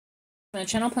My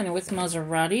channel Planning with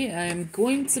Maserati. I'm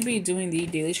going to be doing the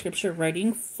daily scripture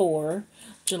writing for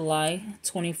July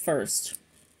 21st.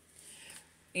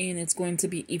 And it's going to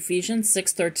be Ephesians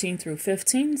 6:13 through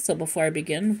 15. So before I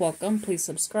begin, welcome. Please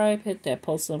subscribe, hit that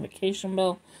post notification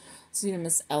bell so you don't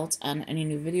miss out on any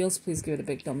new videos. Please give it a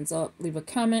big thumbs up, leave a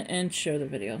comment, and share the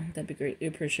video. That'd be greatly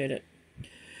appreciated.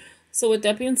 So with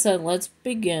that being said, let's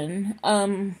begin.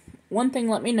 One thing,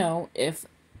 let me know if,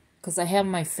 because I have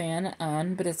my fan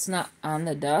on, but it's not on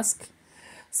the desk.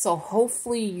 So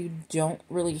hopefully you don't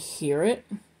really hear it.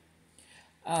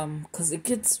 Because it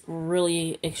gets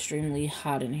really extremely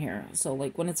hot in here. So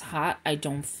like when it's hot, I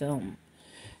don't film.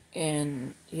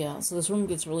 And yeah, so this room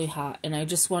gets really hot. And I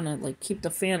just want to like keep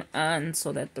the fan on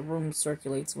so that the room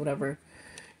circulates whatever,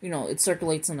 it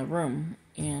circulates in the room.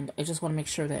 And I just want to make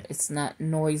sure that it's not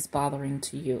noise bothering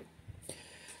to you.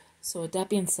 So with that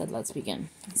being said, let's begin.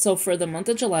 So for the month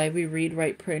of July, we read,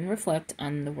 write, pray, and reflect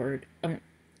on the word,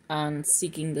 on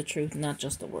seeking the truth, not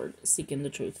just the word, seeking the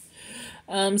truth.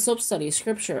 Soap study,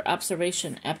 scripture,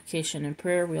 observation, application, and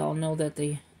prayer. We all know that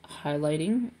the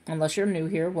highlighting, unless you're new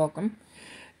here, welcome,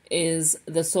 is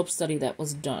the soap study that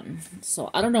was done.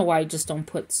 So I don't know why I just don't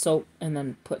put soap and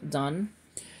then put done.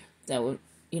 That would,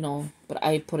 but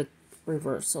I put it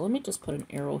reverse. So let me just put an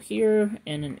arrow here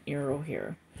and an arrow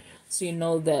here. So you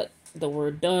know that the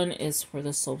word done is for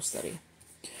the soap study.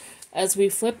 As we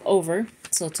flip over,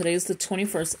 so today is the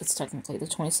 21st. It's technically the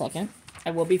 22nd.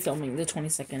 I will be filming the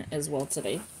 22nd as well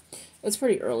today. It's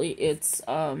pretty early. It's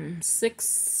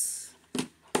 6.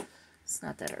 It's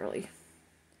not that early.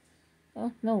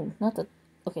 Oh, no, not that.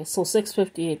 Okay, so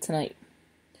 6:58 tonight.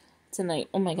 Tonight.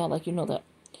 Oh my God, like you know that.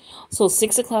 So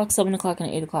 6 o'clock, 7 o'clock, and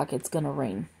 8 o'clock, it's going to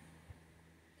rain.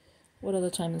 What other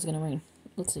time is going to rain?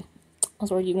 Let's see. I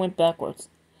was already went backwards.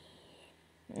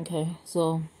 Okay,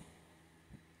 so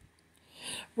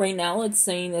right now it's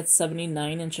saying it's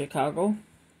 79 in Chicago,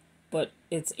 but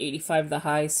it's 85 the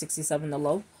high, 67 the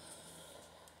low.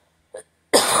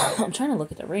 I'm trying to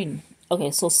look at the rain.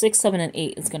 Okay, so 6, 7, and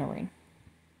 8 is going to rain.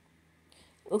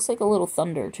 It looks like a little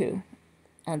thunder too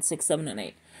on 6, 7, and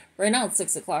 8. Right now it's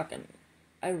 6 o'clock and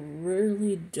I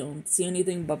really don't see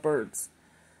anything but birds.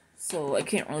 So I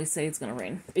can't really say it's going to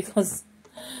rain because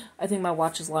I think my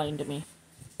watch is lying to me.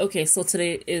 Okay, so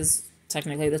today is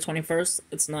technically the 21st.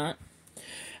 It's not.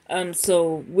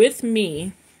 So with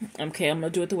me, okay, I'm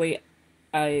going to do it the way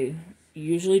I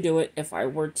usually do it. If I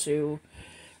were to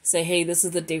say, hey, this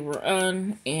is the day we're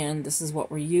on, and this is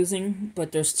what we're using.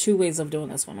 But there's 2 ways of doing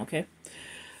this one, okay?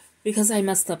 Because I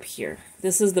messed up here.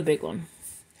 This is the big one.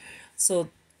 So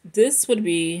this would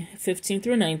be 15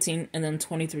 through 19, and then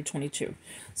 20 through 22.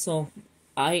 So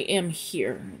I am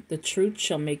here. The truth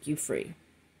shall make you free.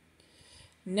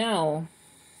 Now,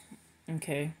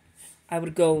 okay, I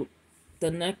would go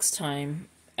the next time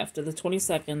after the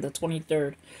 22nd, the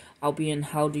 23rd, I'll be in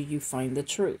how do you find the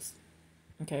truth?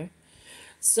 Okay.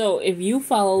 So if you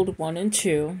followed 1 and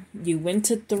 2, you went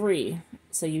to 3.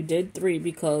 So you did 3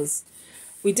 because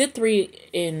we did 3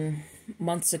 in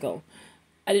months ago.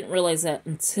 I didn't realize that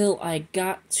until I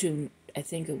got to, I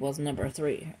think it was number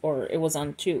 3, or it was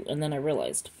on 2, and then I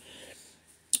realized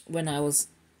when I was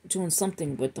doing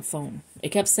something with the phone. It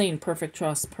kept saying perfect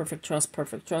trust, perfect trust,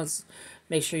 perfect trust.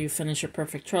 Make sure you finish your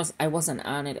perfect trust. I wasn't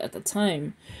on it at the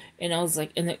time, and I was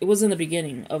like, and it was in the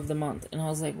beginning of the month, and I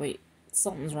was like, wait,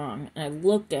 something's wrong. And I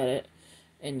looked at it,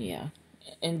 and yeah,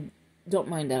 and don't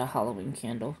mind that a Halloween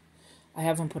candle. I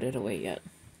haven't put it away yet.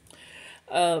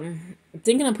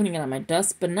 Thinking of putting it on my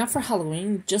desk, but not for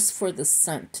Halloween, just for the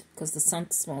scent, because the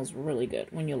scent smells really good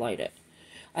when you light it.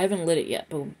 I haven't lit it yet,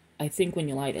 but I think when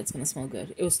you light it, it's going to smell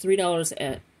good. It was $3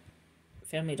 at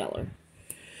Family Dollar.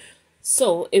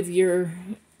 So if you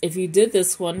did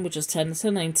this one, which is 10 to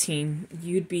 19,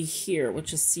 you'd be here,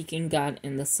 which is seeking God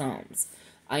in the Psalms.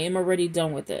 I am already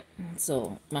done with it.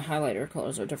 So my highlighter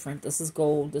colors are different. This is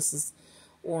gold, this is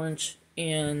orange,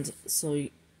 and so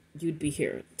you'd be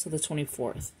here to the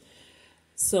 24th.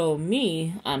 So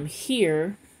me, I'm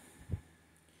here,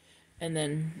 and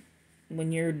then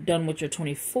when you're done with your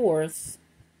 24th,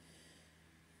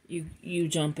 you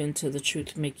jump into the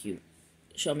truth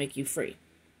shall make you free.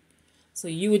 So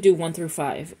you would do 1 through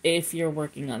 5 if you're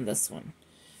working on this one.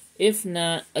 If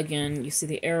not, again, you see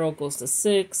the arrow goes to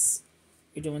 6.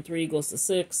 You're doing 3, goes to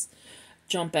 6.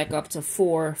 Jump back up to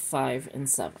 4, 5, and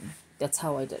 7. That's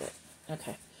how I did it.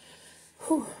 Okay.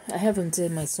 Whew, I haven't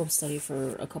did my soap study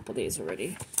for a couple days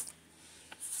already.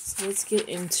 So let's get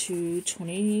into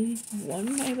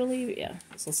 21, I believe. Yeah.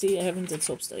 So see, I haven't did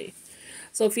soap study.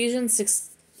 So Ephesians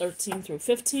 6:13 through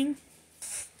 15.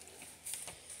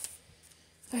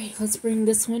 Alright, let's bring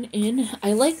this one in.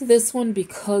 I like this one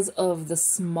because of the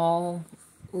small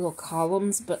little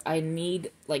columns, but I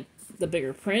need like the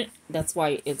bigger print. That's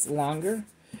why it's longer.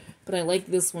 But I like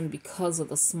this one because of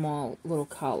the small little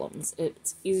columns.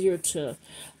 It's easier to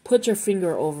put your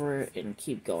finger over it and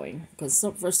keep going. Because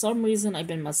for some reason, I've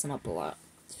been messing up a lot.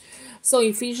 So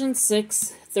Ephesians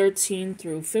 6:13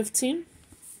 through 15.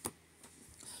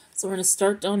 So we're going to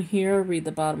start down here, read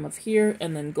the bottom of here,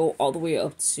 and then go all the way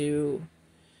up to...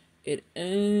 It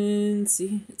ends...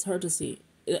 See? It's hard to see.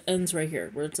 It ends right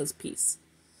here, where it says peace.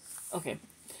 Okay.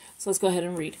 So let's go ahead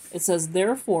and read. It says,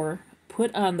 "Therefore,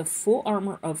 put on the full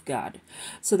armor of God,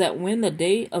 so that when the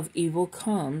day of evil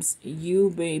comes,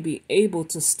 you may be able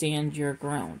to stand your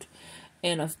ground.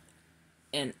 And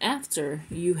after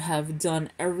you have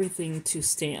done everything to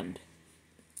stand.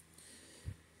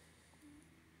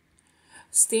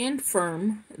 Stand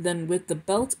firm, then with the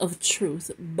belt of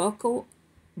truth buckled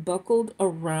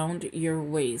around your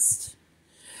waist,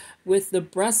 with the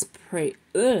breastplate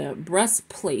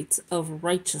of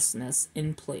righteousness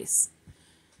in place."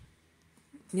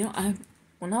 You know,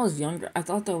 when I was younger, I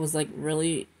thought that was like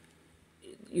really,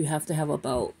 you have to have a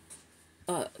belt.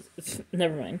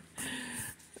 Never mind.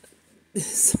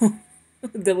 So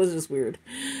that was just weird.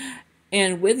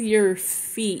 "And with your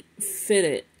feet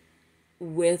fitted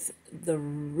with the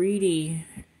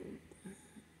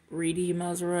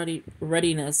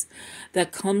readiness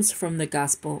that comes from the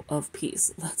gospel of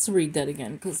peace." Let's read that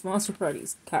again, because Monster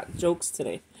Party's got jokes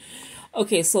today.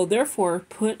 Okay, so therefore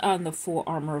put on the full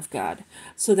armor of God,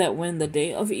 so that when the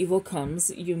day of evil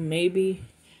comes, you may be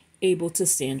able to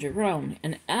stand your ground.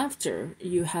 And after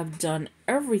you have done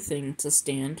everything to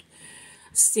stand,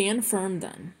 stand firm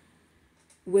then,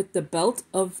 with the belt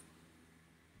of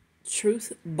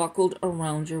truth buckled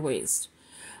around your waist,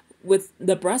 with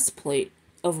the breastplate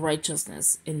of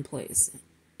righteousness in place,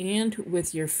 and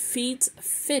with your feet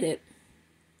fitted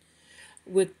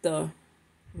with the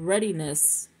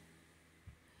readiness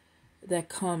that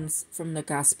comes from the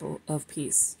gospel of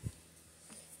peace.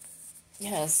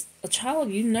 Yes, a child,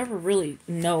 you never really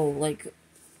know, like,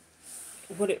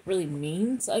 what it really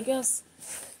means, I guess.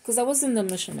 Because I was in the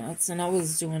missionettes and I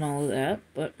was doing all of that,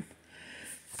 but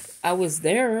I was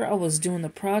there. I was doing the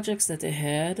projects that they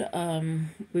had.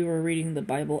 We were reading the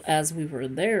Bible as we were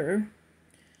there.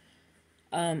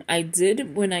 I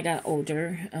did, when I got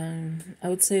older, I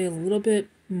would say a little bit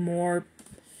more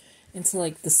into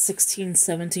like the 16,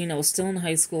 17. I was still in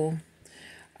high school.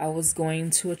 I was going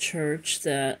to a church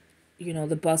that, you know,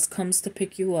 the bus comes to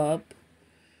pick you up.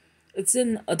 It's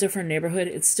in a different neighborhood.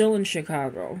 It's still in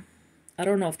Chicago. I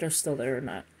don't know if they're still there or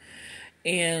not.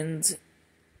 And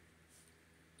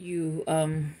you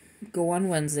go on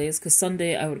Wednesdays, because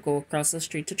Sunday I would go across the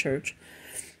street to church.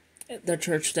 The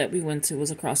church that we went to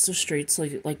was across the street, so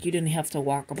you didn't have to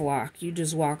walk a block. You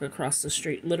just walk across the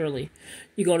street, literally.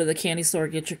 You go to the candy store,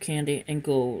 get your candy, and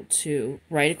go to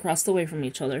right across the way from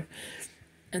each other.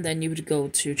 And then you would go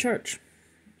to church.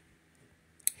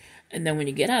 And then when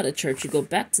you get out of church, you go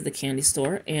back to the candy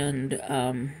store, and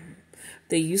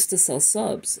they used to sell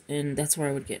subs, and that's where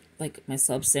I would get like my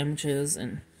sub sandwiches.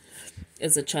 And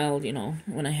as a child, you know,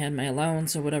 when I had my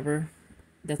allowance or whatever,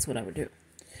 that's what I would do.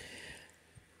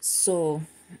 So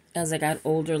as I got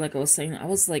older, like I was saying, I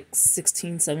was like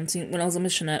 16, 17. When I was a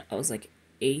missionette, I was like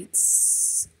 8,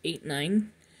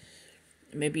 9,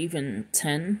 maybe even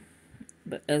 10.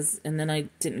 And then I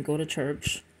didn't go to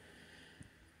church.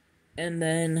 And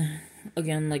then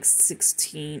again, like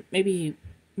 16, maybe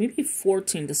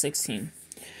 14 to 16,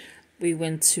 we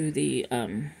went to the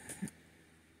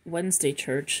Wednesday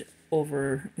church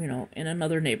over, you know, in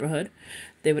another neighborhood.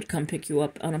 They would come pick you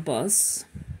up on a bus.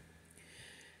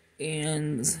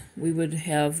 And we would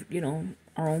have, you know,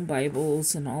 our own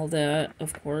Bibles and all that,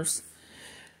 of course.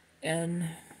 And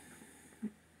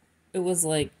it was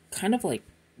like, kind of like,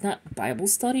 not Bible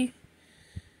study,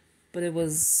 but it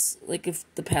was like if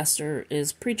the pastor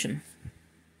is preaching.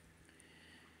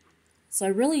 So I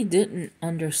really didn't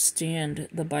understand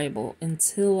the Bible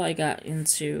until I got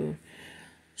into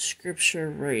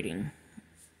scripture writing.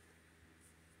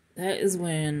 That is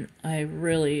when I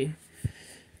really,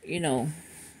 you know,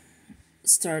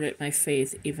 started my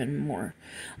faith even more.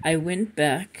 I went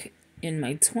back in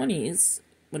my 20s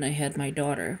when I had my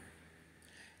daughter,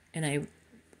 and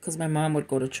because my mom would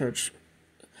go to church.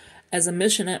 As a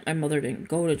missionette, my mother didn't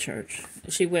go to church.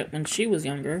 She went when she was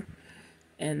younger,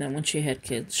 and then when she had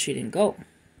kids, she didn't go.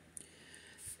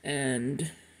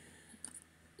 And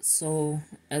so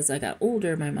as I got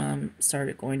older, my mom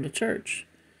started going to church.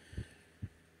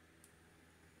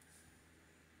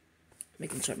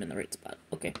 Making sure I'm in the right spot.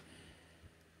 Okay.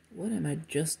 What am I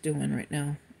just doing right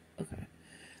now? Okay.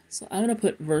 So I'm going to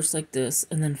put verse like this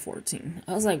and then 14.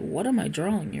 I was like, what am I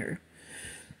drawing here?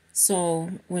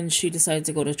 So when she decided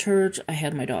to go to church, I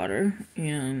had my daughter,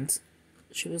 and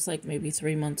she was like maybe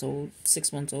 3 months old,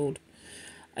 6 months old.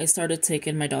 I started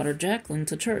taking my daughter Jacqueline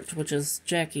to church, which is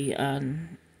Jackie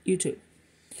on YouTube.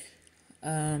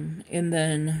 And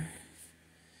then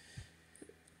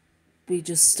we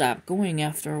just stopped going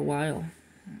after a while.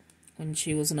 When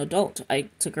she was an adult, I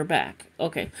took her back.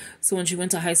 Okay, so when she went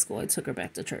to high school, I took her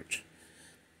back to church.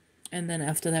 And then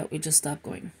after that, we just stopped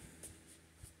going.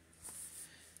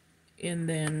 And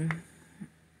then,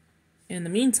 in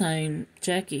the meantime,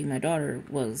 Jackie, my daughter,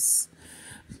 was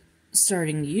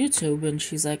starting YouTube, and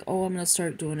she's like, oh, I'm going to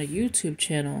start doing a YouTube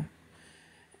channel.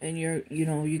 And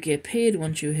you get paid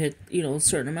once you hit, a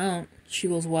certain amount. She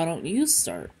goes, why don't you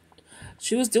start?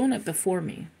 She was doing it before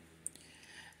me.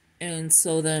 And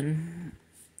so then,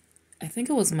 I think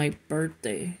it was my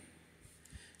birthday,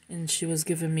 and she was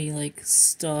giving me, like,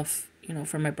 stuff,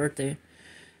 for my birthday.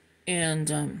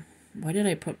 And, why did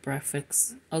I put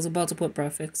graphics? I was about to put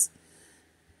graphics.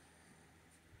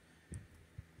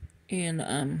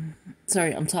 And,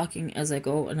 sorry, I'm talking as I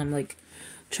go, and I'm, like,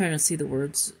 trying to see the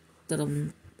words that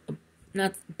I'm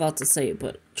not about to say,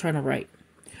 but trying to write.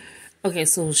 Okay,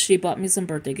 so she bought me some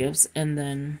birthday gifts, and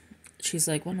then she's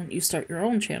like, why don't you start your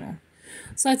own channel?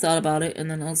 So I thought about it, and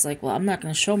then I was like, well, I'm not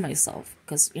going to show myself,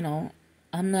 because,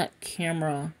 I'm not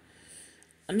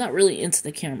really into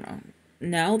the camera.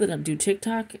 Now that I do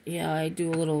TikTok, yeah, I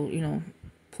do a little,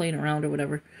 playing around or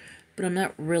whatever, but I'm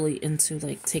not really into,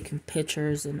 like, taking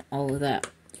pictures and all of that.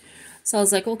 So I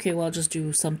was like, okay, well, I'll just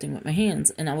do something with my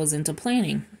hands, and I was into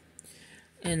planning,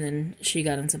 and then she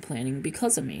got into planning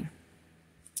because of me.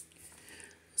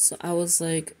 So I was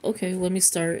like, okay, let me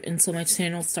start. And so my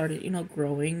channel started,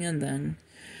 growing. And then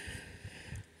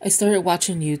I started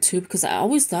watching YouTube because I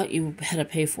always thought you had to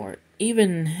pay for it.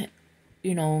 Even,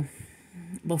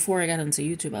 before I got into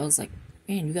YouTube, I was like,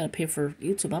 man, you got to pay for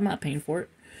YouTube. I'm not paying for it.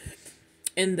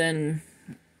 And then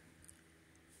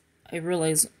I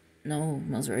realized, no,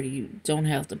 Maserati, you don't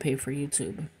have to pay for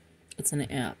YouTube. It's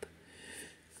an app.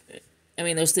 I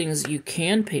mean, there's things you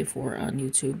can pay for on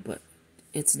YouTube, but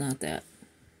it's not that.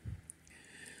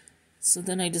 So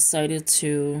then I decided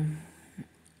to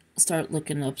start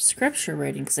looking up scripture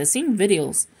writing, because I seen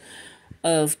videos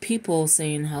of people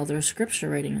saying how they're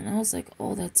scripture writing, and I was like,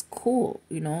 oh, that's cool.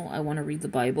 I want to read the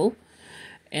Bible,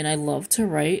 and I love to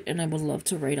write, and I would love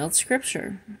to write out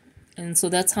scripture. And so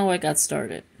that's how I got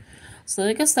started. So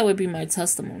I guess that would be my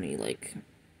testimony, like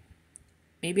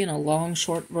maybe in a long,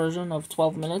 short version of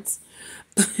 12 minutes.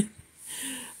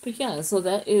 But yeah, so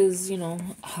that is,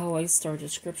 how I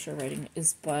started scripture writing,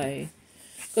 is by,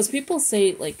 because people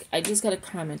say, like, I just got a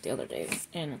comment the other day,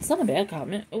 and it's not a bad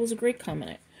comment, it was a great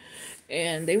comment,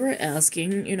 and they were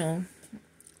asking,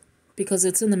 because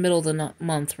it's in the middle of the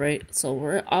month, right, so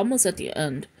we're almost at the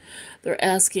end, they're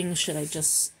asking, should I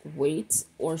just wait,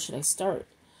 or should I start?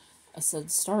 I said,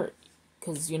 start,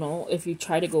 because, if you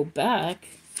try to go back,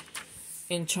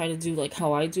 and try to do like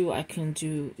how I do, I can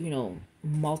do,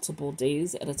 multiple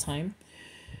days at a time,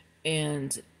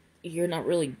 and you're not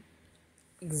really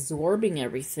absorbing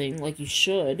everything like you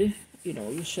should.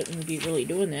 You shouldn't be really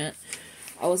doing that.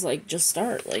 I was like, just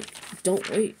start. Like, don't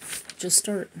wait. Just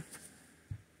start.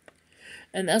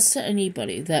 And that's to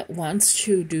anybody that wants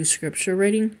to do scripture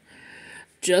writing.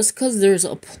 Just because there's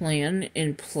a plan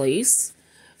in place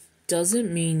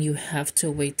doesn't mean you have to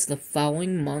wait till the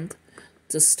following month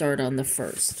to start on the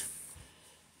 1st.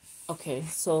 Okay,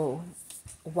 so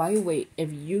why wait?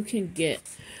 If you can get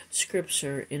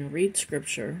scripture and read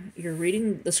scripture, you're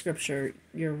reading the scripture,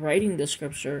 you're writing the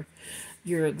scripture,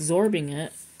 you're absorbing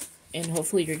it, and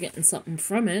hopefully you're getting something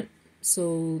from it.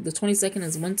 So the 22nd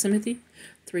is 1 Timothy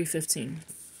 3:15.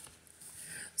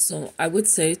 So I would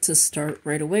say to start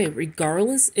right away,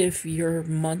 regardless if you're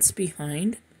months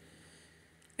behind.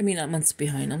 I mean, not months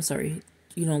behind, I'm sorry.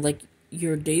 Like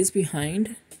you're days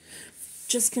behind.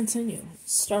 Just continue.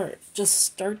 Start. Just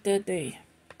start that day.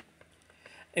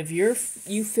 If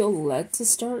you feel led to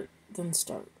start, then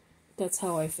start. That's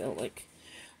how I feel. Like,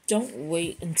 don't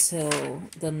wait until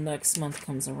the next month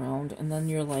comes around, and then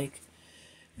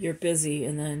you're busy,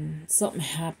 and then something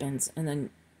happens, and then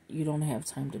you don't have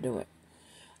time to do it.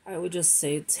 I would just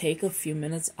say take a few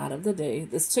minutes out of the day.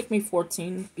 This took me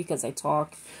 14 because I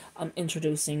talk, I'm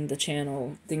introducing the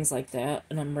channel, things like that,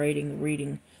 and I'm writing,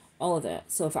 reading, all of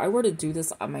that. So if I were to do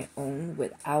this on my own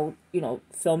without,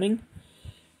 filming,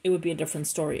 it would be a different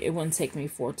story. It wouldn't take me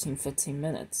 14, 15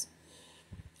 minutes.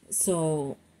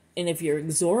 So, and if you're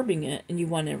absorbing it and you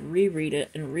want to reread it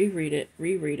reread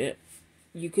it,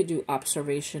 you could do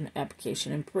observation,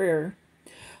 application, and prayer,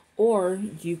 Or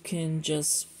you can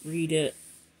just read it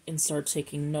and start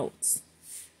taking notes.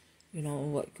 You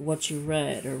know, what you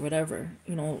read or whatever.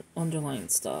 You know, underline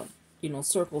stuff. You know,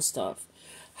 circle stuff.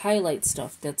 Highlight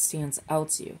stuff that stands out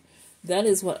to you. That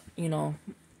is what, you know,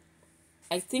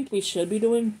 I think we should be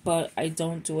doing, but I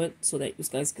don't do it so that you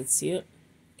guys could see it.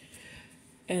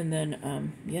 And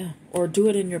then, yeah. Or do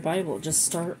it in your Bible. Just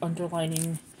start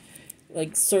underlining,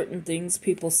 like, certain things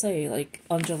people say. Like,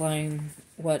 underline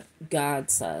what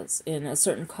God says in a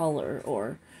certain color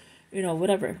or, you know,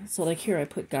 whatever. So, like, here I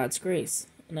put God's grace,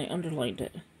 and I underlined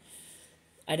it.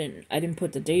 I didn't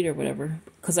put the date or whatever,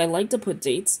 because I like to put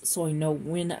dates so I know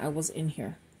when I was in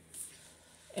here.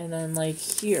 And then, like,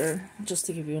 here, just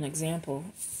to give you an example,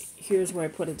 here's where I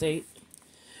put a date,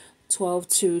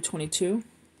 12/2/22,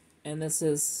 and this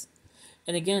is,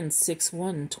 and again,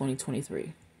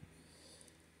 6/1/2023.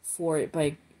 For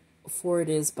it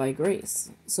is by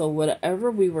grace. So whatever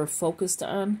we were focused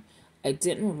on, I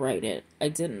didn't write it, I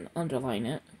didn't underline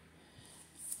it,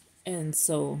 and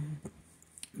so,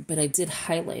 but I did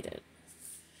highlight it.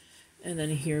 And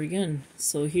then here again,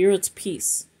 so here it's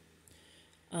peace.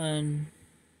 On,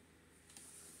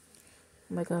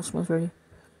 oh my gosh, I'm ready.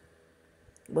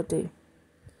 What day?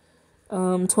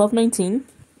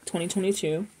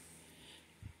 12/19/2022.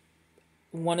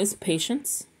 One is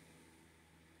patience,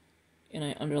 and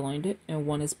I underlined it, and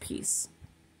one is peace.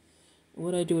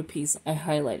 What I do with peace, I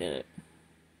highlighted it.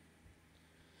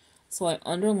 So I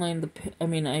underlined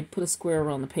I put a square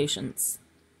around the patience,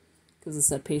 because it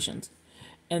said patient.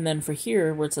 And then for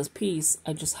here, where it says peace,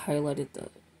 I just highlighted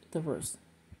the verse.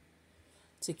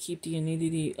 To keep the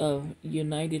unity of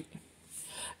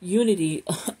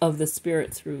the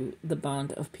Spirit through the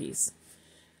bond of peace.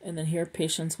 And then here,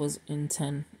 patience was in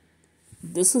 10.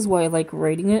 This is why I like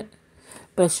writing it,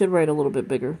 but I should write a little bit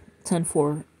bigger.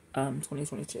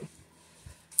 10/4/2022.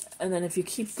 And then if you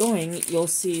keep going, you'll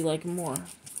see like more.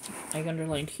 I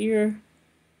underlined here.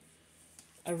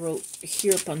 I wrote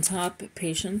here up on top,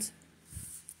 patient.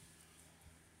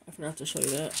 I forgot to show you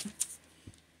that.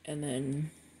 And then,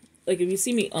 like, if you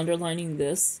see me underlining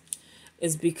this,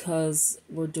 is because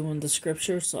we're doing the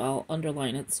scripture, so I'll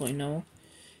underline it so I know.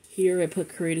 Here I put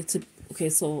created to, okay,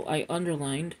 so I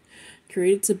underlined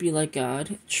created to be like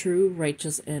God, true,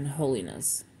 righteous, and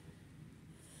holiness.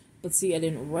 But see, I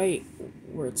didn't write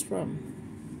where it's from.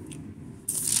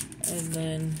 And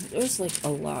then there's like a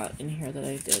lot in here that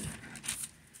I did.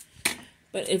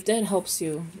 But if that helps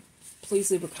you, please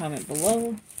leave a comment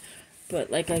below.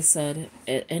 But like I said,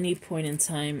 at any point in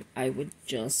time, I would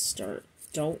just start.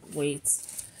 Don't wait.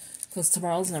 Because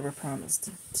tomorrow's never promised.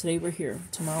 Today we're here.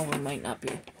 Tomorrow we might not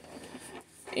be.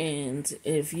 And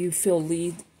if you feel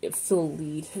led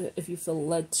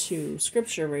to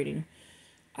scripture reading,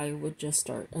 I would just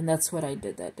start. And that's what I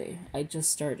did that day. I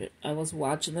just started. I was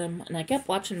watching them, and I kept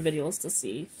watching videos to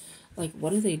see, like, what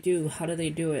do they do? How do they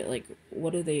do it? Like,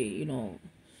 what do they,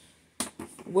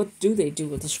 what do they do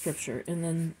with the scripture? And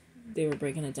then they were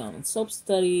breaking it down in soap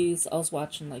studies. I was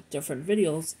watching, like, different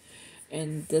videos,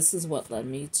 and this is what led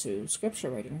me to scripture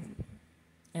writing.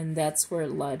 And that's where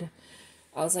it led.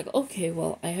 I was like, okay,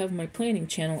 well, I have my planning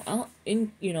channel. I'll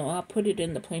put it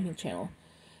in the planning channel.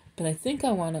 But I think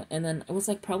I want to, and then it was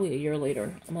like probably a year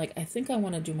later, I'm like, I think I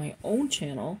want to do my own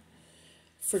channel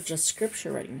for just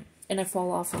scripture writing. And I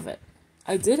fall off of it.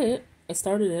 I did it. I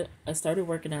started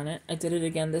working on it. I did it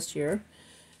again this year.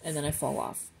 And then I fall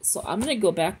off. So I'm going to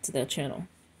go back to that channel.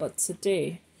 But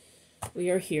today, we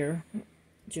are here,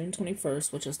 June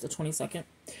 21st, which is the 22nd.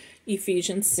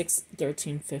 Ephesians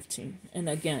 6:13-15. And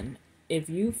again, if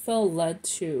you felt led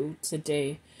to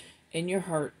today in your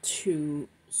heart to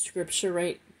scripture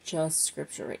write, just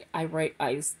scripture write. I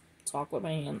talk with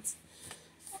my hands.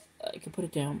 I can put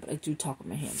it down, but I do talk with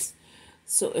my hands.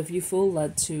 So if you feel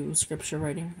led to scripture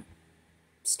writing,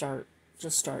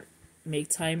 just start. Make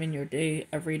time in your day,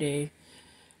 every day,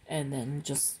 and then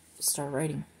just start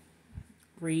writing.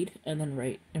 Read, and then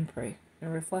write, and pray,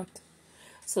 and reflect.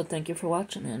 So thank you for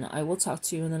watching, and I will talk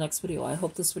to you in the next video. I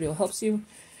hope this video helps you.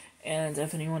 And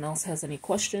if anyone else has any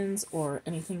questions or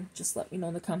anything, just let me know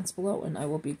in the comments below, and I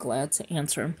will be glad to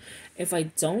answer them. If I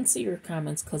don't see your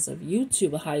comments, because of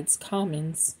YouTube hides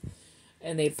comments,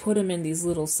 and they put them in these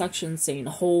little sections saying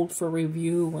hold for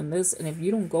review and this, and if you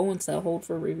don't go into that hold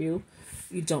for review,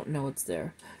 you don't know it's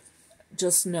there.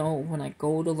 Just know when I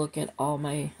go to look at all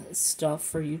my stuff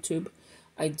for YouTube,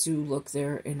 I do look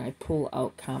there and I pull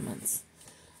out comments.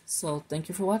 So thank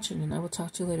you for watching, and I will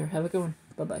talk to you later. Have a good one.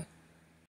 Bye-bye.